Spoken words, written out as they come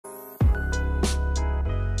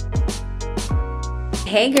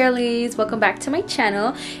Hey girlies, welcome back to my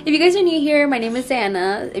channel. If you guys are new here, my name is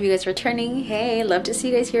Anna. If you guys are returning, hey, love to see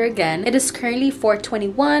you guys here again. It is currently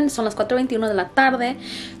 4:21, son las 4:21 de la tarde.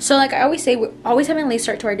 So like I always say, we're always having a late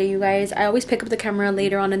start to our day, you guys. I always pick up the camera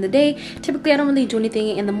later on in the day. Typically I don't really do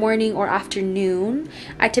anything in the morning or afternoon.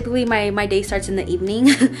 I typically my day starts in the evening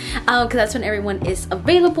because that's when everyone is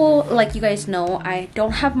available. Like you guys know, I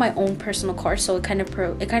don't have my own personal car, so it kind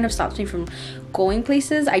of stops me from going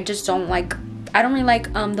places. I don't really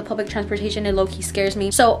like the public transportation. It low-key scares me,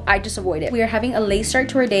 so I just avoid it. We are having a late start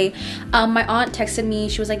to our day. My aunt texted me.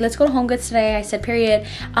 She was like, let's go to Home Goods today. I said period.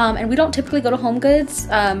 And we don't typically go to Home Goods,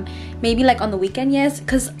 maybe like on the weekend, yes,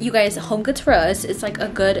 because you guys, Home Goods for us is like a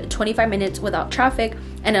good 25 minutes without traffic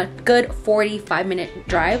and a good 45-minute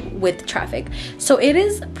drive with traffic. So it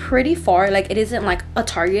is pretty far. Like it isn't like a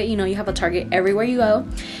Target, you know, you have a Target everywhere you go.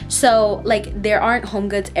 So like there aren't Home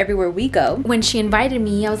Goods everywhere we go. When she invited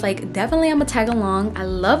me, I was like, definitely I'm gonna tag along. I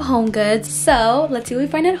love Home Goods. So let's see what we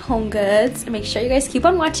find at Home Goods. Make sure you guys keep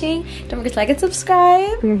on watching. Don't forget to like and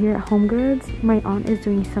subscribe. We're here at Home Goods. My aunt is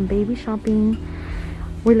doing some baby shopping.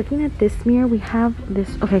 We're looking at this mirror. We have this,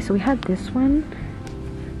 okay, so we had this one,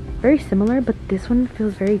 very similar, but this one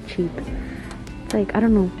feels very cheap. It's like, I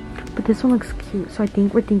don't know, but this one looks cute, so I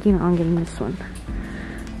think we're thinking on getting this one.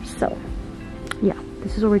 So yeah,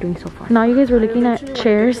 this is what we're doing so far. Now you guys, we're looking at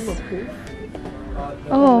chairs.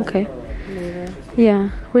 Oh, okay.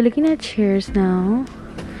 Yeah, we're looking at chairs now.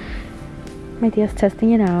 My tia's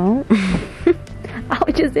testing it out. I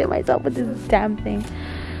would just hit myself with this damn thing.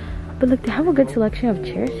 But look, they have a good selection of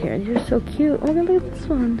chairs here. These are so cute. Oh my god, look at this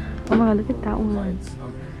one. Oh my god, look at that one.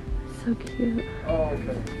 So cute.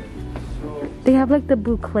 They have like the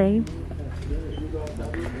boucle.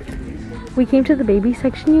 We came to the baby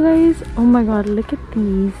section, you guys. Oh my god, look at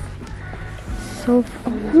these. So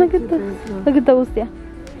look at this. Look at those, yeah.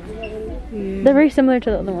 They're very similar to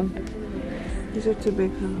the other one. These are too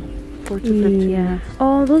big, huh? 4 to 15. Yeah.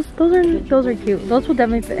 Oh, those are cute. Those will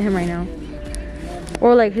definitely fit him right now.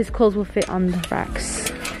 Or like his clothes will fit on the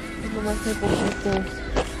racks.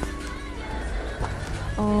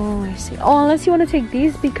 Oh, I see. Oh, unless you want to take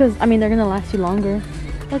these, because I mean they're gonna last you longer.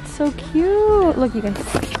 That's so cute. Look, you guys.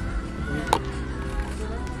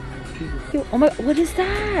 Cute. Oh my, what is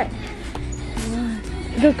that?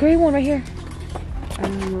 The gray one right here. I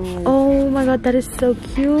don't know. Oh my god, that is so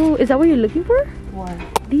cute. Is that what you're looking for? What?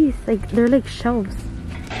 These, like, they're like shelves.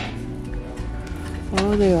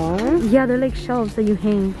 Oh, they are? Yeah, they're like shelves that you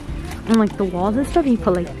hang on like the walls and stuff, and you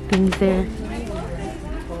put like things there.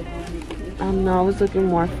 No, I was looking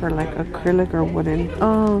more for like acrylic or wooden.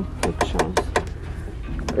 Oh, bookshelves.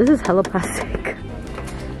 this is hella plastic.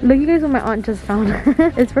 Look, you guys, what my aunt just found.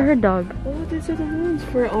 It's for her dog. Oh, these are the ones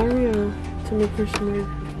for Aria to make her smart.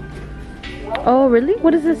 Oh, really?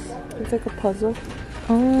 What is this? It's like a puzzle.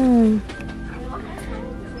 Oh,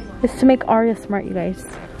 it's to make Aria smart, you guys.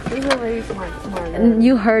 These are very smart. And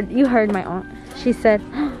you heard my aunt. She said,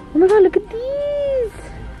 oh my god, look at these.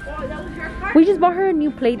 We just bought her a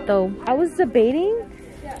new plate though. I was debating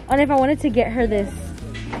on if I wanted to get her this.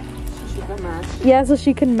 She can match. Yeah, so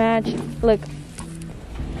she can match. Look.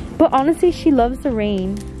 But honestly, she loves the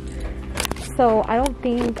rain. So I don't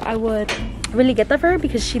think I would really get that for her,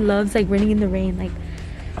 because she loves like running in the rain. Like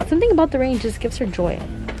something about the rain just gives her joy.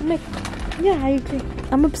 I'm like, yeah, I agree.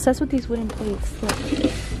 I'm obsessed with these wooden plates.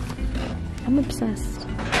 Look. I'm obsessed.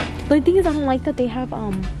 The only thing is I don't like that they have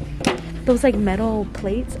those like metal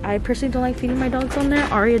plates. I personally don't like feeding my dogs on there.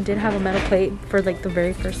 Aria did have a metal plate for like the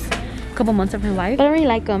very first couple months of her life. I don't really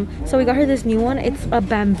like them. So we got her this new one. It's a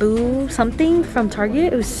bamboo something from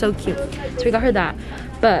Target. It was so cute. So we got her that.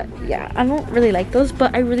 But yeah, I don't really like those,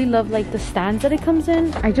 but I really love like the stands that it comes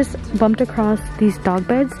in. I just bumped across these dog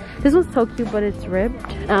beds. This was so cute, but it's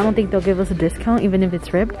ripped. And I don't think they'll give us a discount even if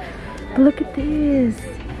it's ripped. But look at this.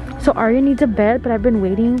 So Aria needs a bed, but I've been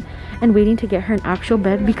waiting and waiting to get her an actual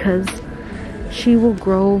bed because she will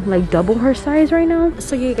grow like double her size right now.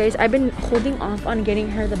 So you guys, I've been holding off on getting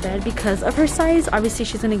her the bed because of her size. Obviously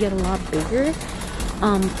she's gonna get a lot bigger.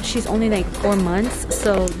 She's only like 4 months,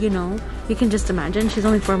 so you know, you can just imagine she's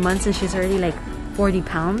only 4 months and she's already like 40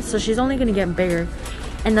 pounds, so she's only gonna get bigger.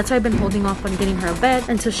 And that's why I've been holding off on getting her a bed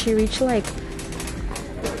until she reached like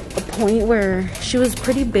a point where she was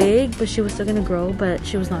pretty big, but she was still gonna grow, but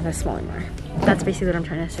she was not that small anymore. That's basically what I'm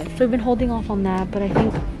trying to say. So we've been holding off on that, but I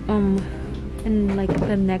think in like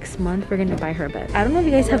the next month we're gonna buy her a bed. I don't know if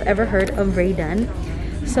you guys have ever heard of Rae Dunn.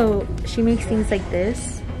 So she makes things like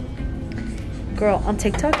this. Girl, on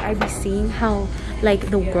TikTok I be seeing how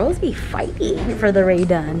like the girls be fighting for the Rae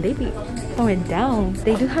Dunn. They be throwing down.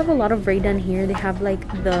 They do have a lot of Rae Dunn here. They have like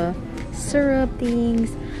the syrup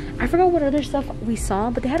things. I forgot what other stuff we saw,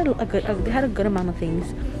 but they had a good amount of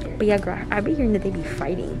things. But yeah, girl, I've been hearing that they be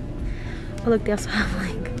fighting. Oh look, they also have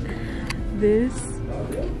like this.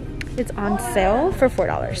 It's on sale for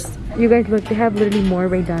 $4. You guys look, they have literally more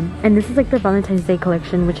Rae Dunn, and this is like the Valentine's Day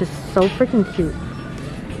collection, which is so freaking cute.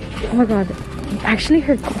 Oh my god, actually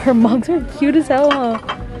her mugs are cute as hell,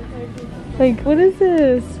 huh? Like, what is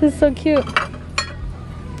this? This is so cute.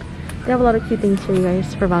 They have a lot of cute things for you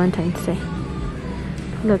guys for Valentine's Day.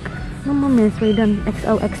 Look, Mama Miss Rae Dunn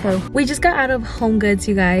XOXO. We just got out of Home Goods,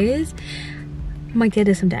 you guys. My kid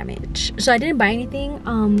did some damage, so I didn't buy anything,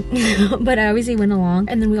 but I obviously went along.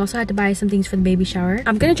 And then we also had to buy some things for the baby shower.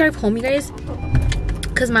 I'm gonna drive home, you guys,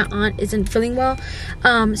 because my aunt isn't feeling well,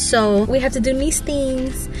 so we have to do these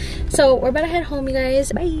things. So we're about to head home, you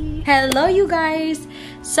guys. Bye. Hello, you guys.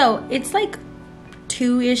 So it's like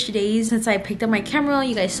 2-ish days since I picked up my camera.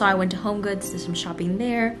 You guys saw I went to Home Goods, did some shopping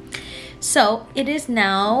there. So it is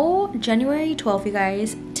now January 12th, you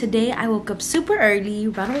guys. Today I woke up super early.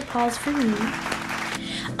 Round of applause for me.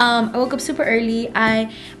 I woke up super early. As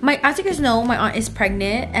you guys know, my aunt is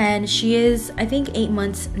pregnant, and she is, I think, 8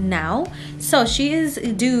 months now. So she is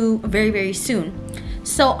due very, very soon.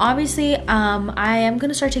 So obviously, I am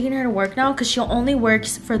gonna start taking her to work now, because she only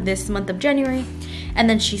works for this month of January, and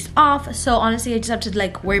then she's off. So honestly, I just have to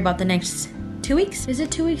like worry about the next 2 weeks. Is it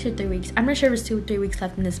 2 weeks or 3 weeks? I'm not sure if it's 2 or 3 weeks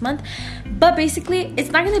left in this month, but basically it's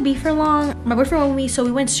not gonna be for long. My boyfriend went with me, so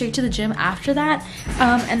we went straight to the gym after that,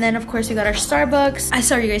 and then of course we got our Starbucks.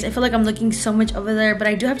 Sorry you guys, I feel like I'm looking so much over there, but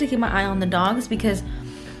I do have to keep my eye on the dogs because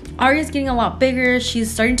Aria's getting a lot bigger. She's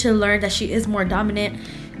starting to learn that she is more dominant,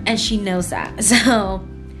 and she knows that. So,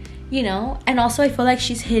 you know, and also I feel like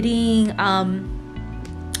she's hitting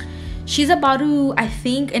she's about to, I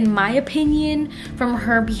think, in my opinion, from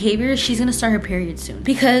her behavior, she's gonna start her period soon,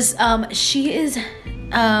 because she is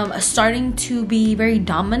starting to be very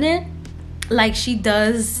dominant. Like, she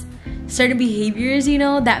does certain behaviors, you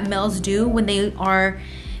know, that males do when they are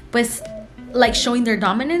with like showing their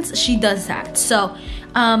dominance. She does that. So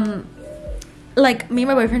like, me and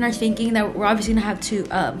my boyfriend are thinking that we're obviously gonna have to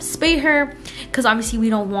spay her, because obviously we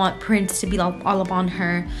don't want Prince to be all up on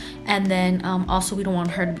her, and then also we don't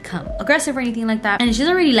want her to become aggressive or anything like that. And she's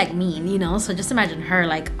already like mean, you know, so just imagine her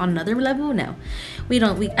like on another level. No,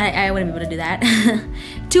 I wouldn't be able to do that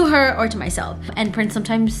to her or to myself. And Prince,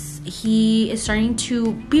 sometimes he is starting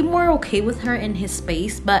to be more okay with her in his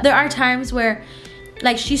space, but there are times where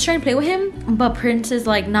like she's trying to play with him, but Prince is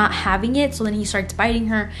like not having it, so then he starts biting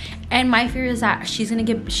her. And my fear is that she's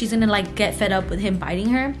gonna like get fed up with him biting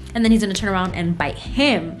her, and then he's gonna turn around and bite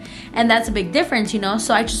him, and that's a big difference, you know.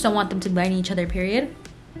 So I just don't want them to bite each other, period.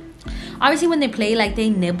 Obviously when they play, like,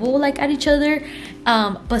 they nibble like at each other,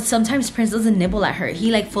 but sometimes Prince doesn't nibble at her.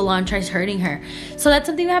 He like full on tries hurting her. So that's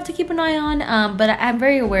something we have to keep an eye on, but I'm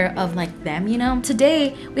very aware of like them, you know.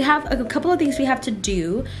 Today we have a couple of things we have to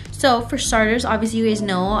do. So for starters, obviously you guys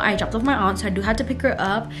know I dropped off my aunt, so I do have to pick her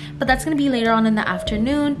up, but that's gonna be later on in the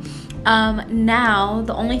afternoon. Now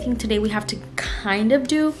the only thing today we have to kind of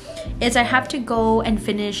do is I have to go and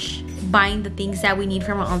finish buying the things that we need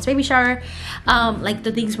for my aunt's baby shower, like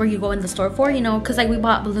the things where you go in the store for, you know, because like we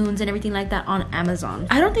bought balloons and everything like that on Amazon.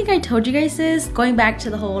 I don't think I told you guys this, going back to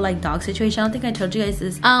the whole like dog situation. I don't think I told you guys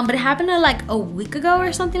this, but it happened like a week ago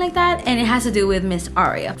or something like that, and it has to do with Miss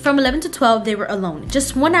Aria. From 11 to 12 they were alone,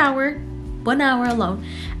 just 1 hour alone,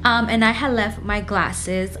 and I had left my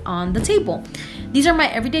glasses on the table. These are my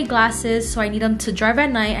everyday glasses, so I need them to drive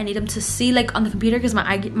at night. I need them to see like on the computer, because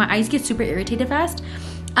my eyes get super irritated fast.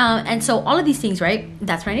 And so all of these things, right,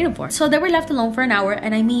 that's what I need them for. So they were left alone for an hour,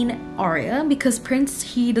 and I mean Aria, because Prince,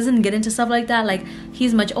 he doesn't get into stuff like that. Like,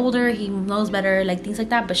 he's much older, he knows better, like things like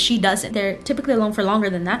that, but she doesn't. They're typically alone for longer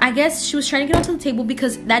than that. I guess she was trying to get onto the table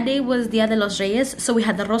because that day was Dia de los Reyes, so we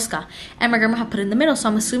had the rosca, and my grandma had put it in the middle, so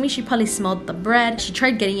I'm assuming she probably smelled the bread. She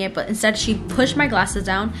tried getting it, but instead she pushed my glasses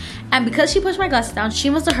down, and because she pushed my glasses down, she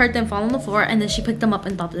must have heard them fall on the floor, and then she picked them up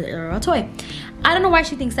and thought that they were a toy. I don't know why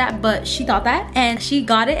she thinks that, but she thought that, and she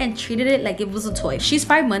got it and treated it like it was a toy. She's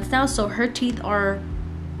 5 months now, so her teeth are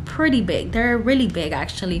pretty big. They're really big,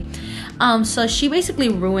 actually. So she basically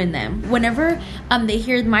ruined them. Whenever they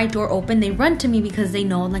hear my door open, they run to me because they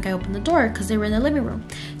know like I opened the door, because they were in the living room.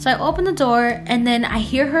 So I open the door, and then I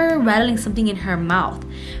hear her rattling something in her mouth,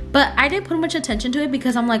 but I didn't put much attention to it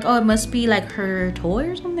because I'm like, oh, it must be like her toy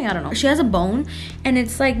or something. I don't know. She has a bone, and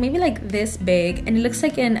it's like maybe like this big, and it looks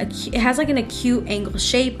like it has like an acute angle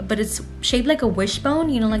shape, but it's shaped like a wishbone,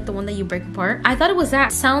 you know, like the one that you break apart. I thought it was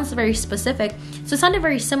that. Sounds very specific, so it sounded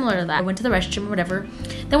very similar to that. I went to the restroom or whatever.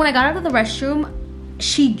 Then when I got out of the restroom,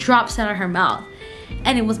 she drops out of her mouth,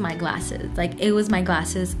 and it was my glasses. Like, it was my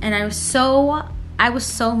glasses, and I was so I was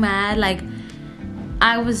so mad. Like,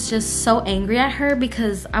 I was just so angry at her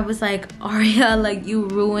because I was like, Aria, like, you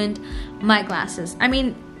ruined my glasses. I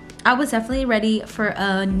mean, I was definitely ready for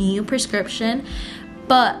a new prescription,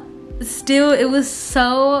 but still, it was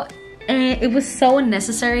so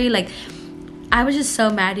unnecessary. Like, I was just so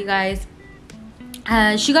mad, you guys.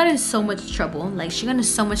 She got in so much trouble. Like, she got in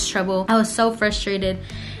so much trouble. I was so frustrated,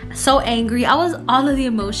 so angry. I was all of the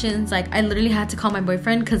emotions. Like, I literally had to call my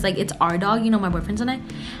boyfriend because, like, it's our dog, you know, my boyfriend's and I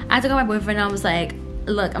had to call my boyfriend and I was like,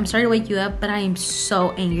 look, I'm sorry to wake you up, but I am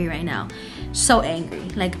so angry right now. So angry.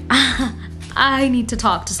 Like, I need to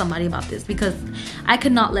talk to somebody about this because I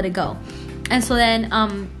could not let it go. And so then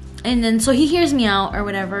so he hears me out or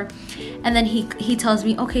whatever, and then he tells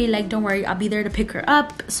me, okay, like, don't worry, I'll be there to pick her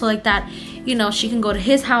up, so like that, you know, she can go to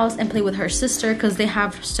his house and play with her sister, because they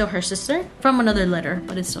have still her sister from another litter,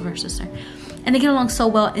 but it's still her sister, and they get along so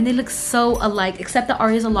well, and they look so alike, except that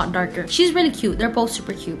Aria's a lot darker. She's really cute. They're both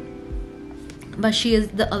super cute, but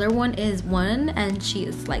the other one is 1 and she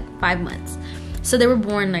is like 5 months, so they were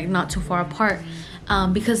born like not too far apart,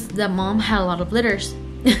 because the mom had a lot of litters.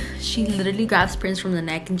 She literally grabs Prince from the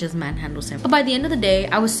neck and just manhandles him. But by the end of the day,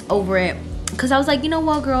 I was over it, because I was like, you know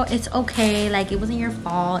what, girl, it's okay. Like, it wasn't your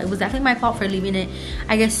fault. It was definitely my fault for leaving it,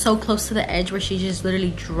 I guess, so close to the edge where she just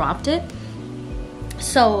literally dropped it.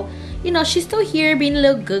 So, you know, she's still here being a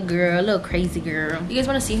little good girl, a little crazy girl. You guys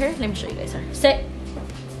want to see her? Let me show you guys her. Sit.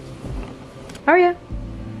 Aria.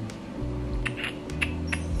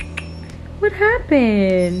 What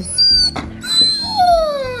happened?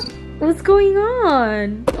 What's going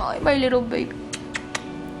on? Oh, my little baby.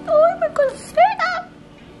 Oh my God, stop.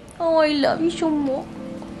 Oh, I love you so much.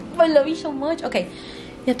 I love you so much. Okay,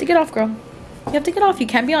 you have to get off, girl. You have to get off. You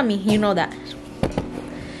can't be on me. You know that.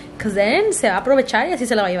 Because then se va a aprovechar y así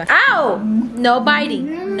se la va a llevar. Ow! No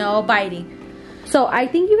biting. No biting. So I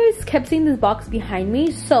think you guys kept seeing this box behind me.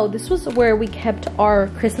 So this was where we kept our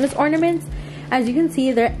Christmas ornaments. As you can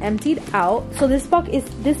see, they're emptied out. So this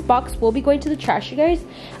box will be going to the trash, you guys,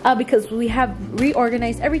 because we have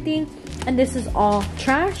reorganized everything, and this is all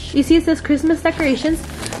trash. You see, it says Christmas decorations.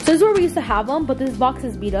 So this is where we used to have them, but this box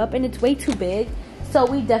is beat up and it's way too big. So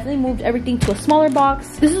we definitely moved everything to a smaller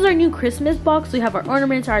box. This is our new Christmas box. We have our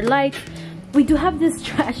ornaments, our lights. We do have this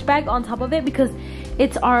trash bag on top of it because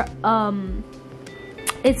it's our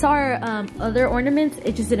other ornaments.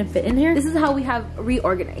 It just didn't fit in here. This is how we have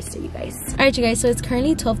reorganized it, you guys. All right, you guys, so it's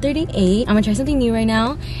currently 12:38. I'm gonna try something new right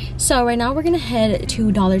now. So right now we're gonna head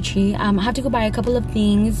to Dollar Tree. I have to go buy a couple of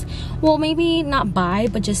things. Well, maybe not buy,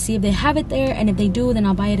 but just see if they have it there, and if they do, then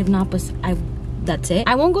I'll buy it. If not, but that's it.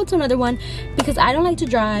 I won't go to another one because I don't like to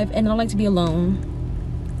drive and I don't like to be alone,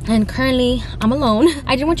 and currently I'm alone.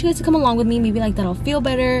 I didn't want you guys to come along with me. Maybe like that'll feel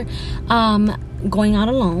better going out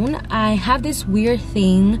alone. I have this weird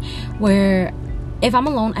thing where if I'm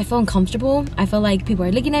alone, I feel uncomfortable. I feel like people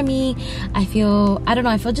are looking at me. I feel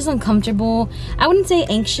just uncomfortable. I wouldn't say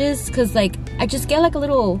anxious, because like I just get like a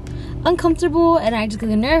little uncomfortable and I just get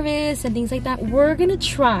nervous and things like that. We're gonna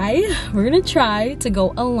try to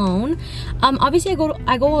go alone. Obviously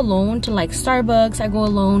I go alone to like Starbucks. I go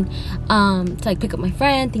alone to like pick up my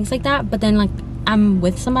friend, things like that. But then like I'm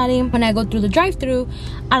with somebody, when I go through the drive-thru,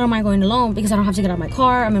 I don't mind going alone because I don't have to get out of my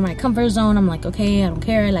car. I'm in my comfort zone. I'm like, okay, I don't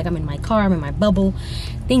care. Like, I'm in my car, I'm in my bubble,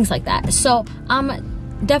 things like that. So I'm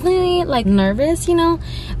definitely like nervous, you know,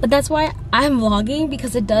 but that's why I'm vlogging,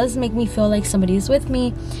 because it does make me feel like somebody is with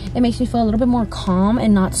me. It makes me feel a little bit more calm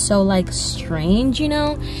and not so like strange, you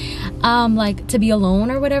know, like to be alone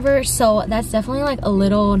or whatever. So that's definitely like a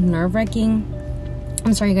little nerve-wracking.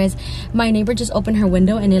 I'm sorry guys, my neighbor just opened her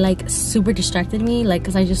window and it like super distracted me, like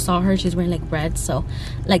because I just saw her, she's wearing like red, so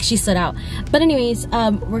like she stood out. But anyways,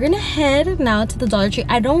 we're gonna head now to the Dollar Tree.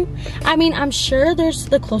 I'm sure there's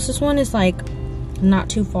the closest one is like not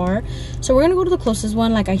too far, so we're gonna go to the closest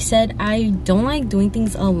one. Like I said, I don't like doing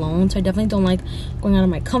things alone, so I definitely don't like going out of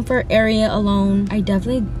my comfort area alone. I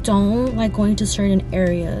definitely don't like going to certain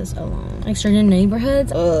areas alone, like certain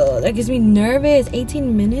neighborhoods. That gets me nervous.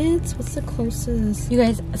 18 minutes, what's the closest? You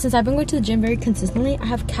guys, since I've been going to the gym very consistently, I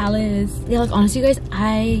have callus. Yeah, like honestly you guys,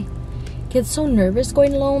 I get so nervous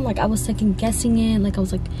going alone. Like I was second guessing it. Like I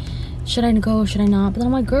was like, should I go, should I not? But then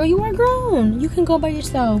I'm like, girl, you are grown, you can go by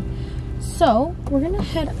yourself. So we're gonna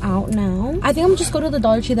head out now. I think I'm just go to the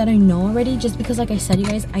Dollar Tree that I know already, just because like I said, you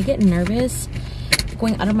guys, I get nervous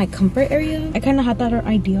going out of my comfort area. I kind of had that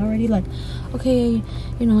idea already, like, okay,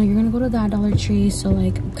 you know, you're gonna go to that Dollar Tree, so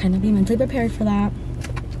like kind of be mentally prepared for that.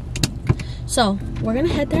 So we're gonna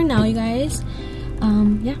head there now, you guys.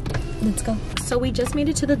 Yeah, let's go. So we just made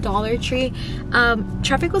it to the Dollar Tree.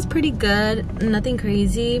 Traffic was pretty good, nothing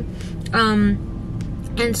crazy.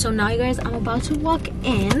 And so now, you guys, I'm about to walk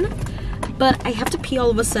in, but I have to pee all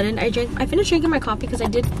of a sudden. I finished drinking my coffee because I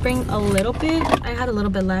did bring a little bit. I had a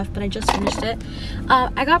little bit left, but I just finished it.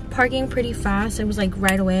 I got parking pretty fast. It was like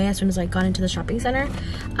right away as soon as I got into the shopping center.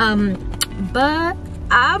 But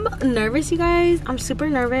I'm nervous, you guys. I'm super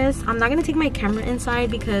nervous. I'm not gonna take my camera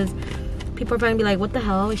inside because people are gonna be like, what the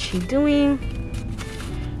hell is she doing?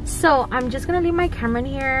 So I'm just gonna leave my camera in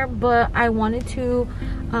here, but I wanted to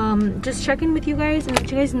just check in with you guys and let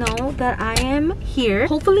you guys know that I am here.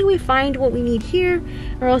 Hopefully we find what we need here,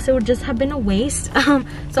 or else it would just have been a waste.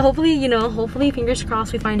 So hopefully, you know, hopefully, fingers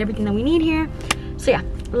crossed, we find everything that we need here. So yeah,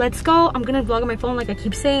 let's go. I'm gonna vlog on my phone like I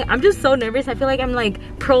keep saying. I'm just so nervous. I feel like I'm like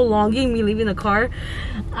prolonging me leaving the car.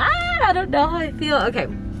 I don't know how I feel. Okay,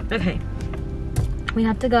 we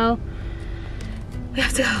have to go.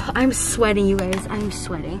 I'm sweating, you guys. I'm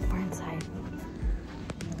sweating. We're inside.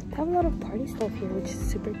 I have a lot of party stuff here, which is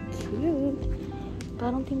super cute, but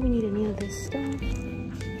I don't think we need any of this stuff.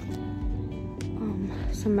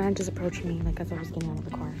 Some man just approached me like as I was getting out of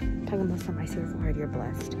the car, talking about some icy forehead, you're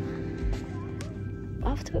blessed.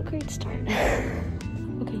 Off to a great start.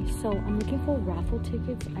 Okay, so I'm looking for raffle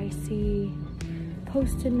tickets. I see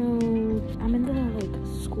post-it notes. I'm in the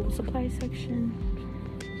like school supply section,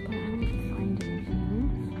 but I don't find anything.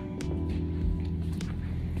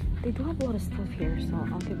 They do have a lot of stuff here, so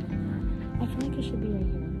I'll give it. I feel like it should be right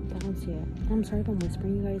here, but I don't see it. I'm sorry if I'm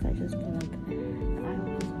whispering, you guys. I just feel like the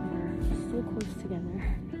aisles are so close together.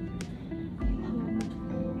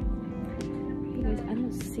 You guys, I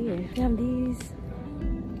don't see it. They have these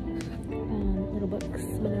little books,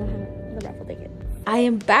 but I don't have the raffle ticket. I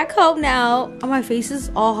am back home now. My face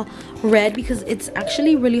is all red because it's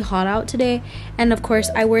actually really hot out today, and of course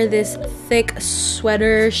I wear this thick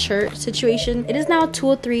sweater shirt situation. It is now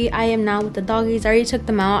 2:03. I am now with the doggies. I already took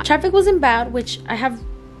them out. Traffic wasn't bad, which I have,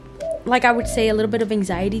 like, I would say a little bit of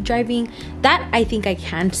anxiety driving. That I think I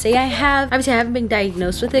can say I have. Obviously I haven't been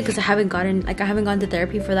diagnosed with it because I haven't gone to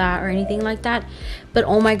therapy for that or anything like that, but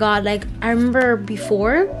oh my god, like I remember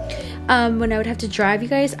before when I would have to drive, you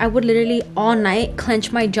guys, I would literally all night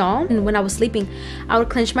clench my jaw, and when I was sleeping I would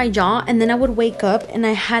clench my jaw, and then I would wake up and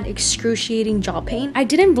I had excruciating jaw pain. I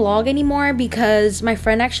didn't vlog anymore because my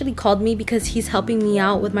friend actually called me because he's helping me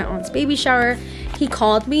out with my aunt's baby shower. He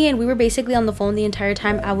called me and we were basically on the phone the entire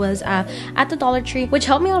time I was at the Dollar Tree, which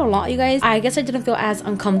helped me out a lot, you guys. I guess I didn't feel as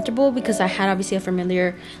uncomfortable because I had obviously a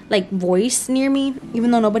familiar like voice near me,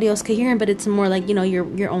 even though nobody else could hear him, but it's more like, you know,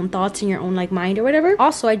 your own thoughts and your own like mind or whatever.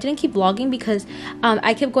 Also, I didn't keep vlogging because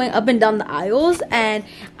I kept going up and down the aisles and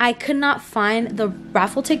I could not find the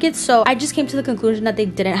raffle tickets, so I just came to the conclusion that they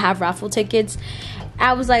didn't have raffle tickets.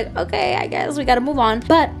 I was like, okay, I guess we gotta move on.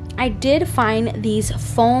 But I did find these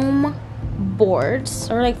foam boards,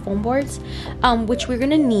 or like foam boards, which we're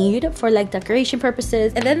gonna need for like decoration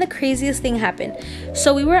purposes. And then the craziest thing happened.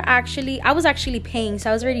 So I was actually paying, so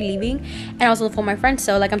I was already leaving and I was on the phone with my friend.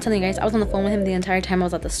 So like I'm telling you guys, I was on the phone with him the entire time I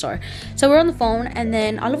was at the store. So we're on the phone, and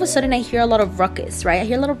then all of a sudden I hear a lot of ruckus, right? I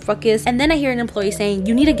hear a lot of ruckus, and then I hear an employee saying,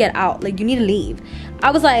 you need to get out, like you need to leave. I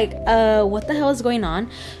was like, what the hell is going on?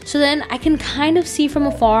 So then I can kind of see from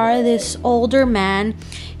afar this older man.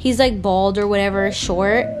 He's like bald or whatever,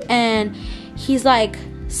 short, and he's like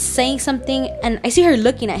saying something, and I see her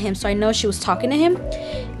looking at him, so I know she was talking to him.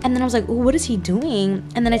 And then I was like, oh, what is he doing?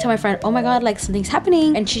 And then I tell my friend, oh my god, like something's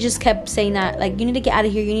happening. And she just kept saying that, like, you need to get out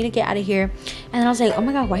of here, you need to get out of here. And then I was like, oh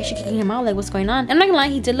my god, why is she kicking him out? Like, what's going on? And I'm not gonna lie,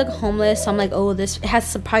 he did look homeless, so I'm like, oh, this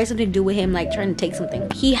has probably something to do with him like trying to take something.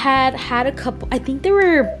 He had a couple, I think they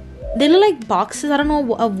look like boxes, I don't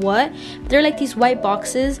know of what, but they're like these white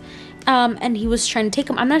boxes, and he was trying to take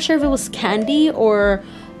them. I'm not sure if it was candy or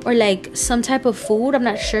like some type of food. I'm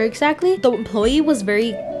not sure exactly. The employee was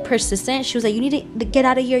very persistent. She was like, you need to get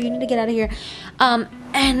out of here, you need to get out of here.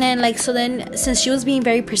 And then like, so then since she was being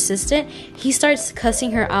very persistent, he starts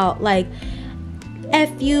cussing her out like,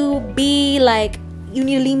 F you, B, like, you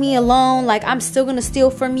need to leave me alone, like I'm still gonna steal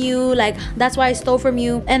from you, like that's why I stole from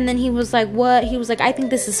you. And then he was like, what? He was like, I think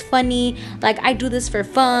this is funny, like I do this for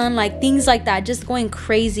fun, like things like that, just going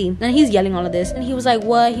crazy. And he's yelling all of this, and he was like,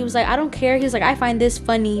 what? He was like, I don't care. He was like, I find this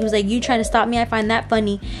funny. He was like, you trying to stop me, I find that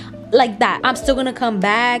funny, like that. I'm still gonna come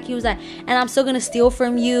back. He was like, and I'm still gonna steal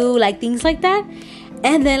from you, like things like that.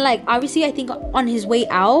 And then like obviously I think on his way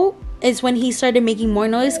out, is when he started making more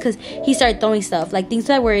noise, because he started throwing stuff, like things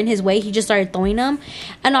that were in his way. He just started throwing them,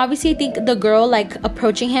 and obviously I think the girl like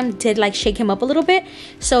approaching him did like shake him up a little bit,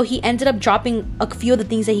 so he ended up dropping a few of the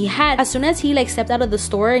things that he had. As soon as he like stepped out of the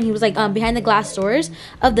store and he was like behind the glass doors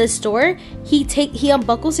of the store, he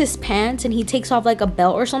unbuckles his pants and he takes off like a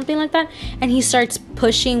belt or something like that, and he starts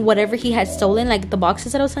pushing whatever he had stolen, like the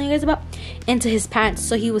boxes that I was telling you guys about, into his pants.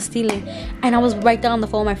 So he was stealing, and I was right there on the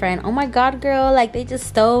phone with my friend. Oh my god, girl, like they just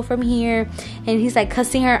stole from here. And he's like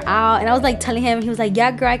cussing her out, and I was like telling him, he was like,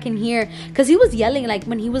 yeah girl, I can hear, because he was yelling. Like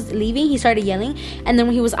when he was leaving, he started yelling, and then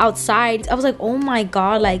when he was outside, I was like, oh my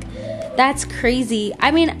god, like that's crazy.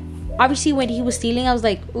 I mean, obviously when he was stealing, I was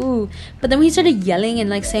like, ooh, but then when he started yelling and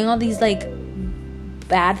like saying all these like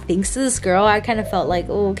bad things to this girl, I kind of felt like,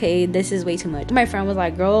 oh, okay, this is way too much. My friend was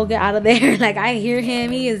like, girl, get out of there. Like I hear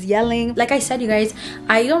him, he is yelling. Like I said, you guys,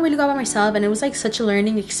 I don't really go by myself, and it was like such a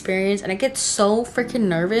learning experience, and I get so freaking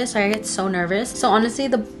nervous. I get so nervous. So honestly,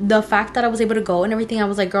 the fact that I was able to go and everything, I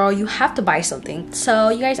was like, girl, you have to buy something. So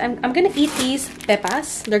you guys, I'm gonna eat these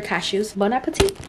pepas. They're cashews. Bon appetit.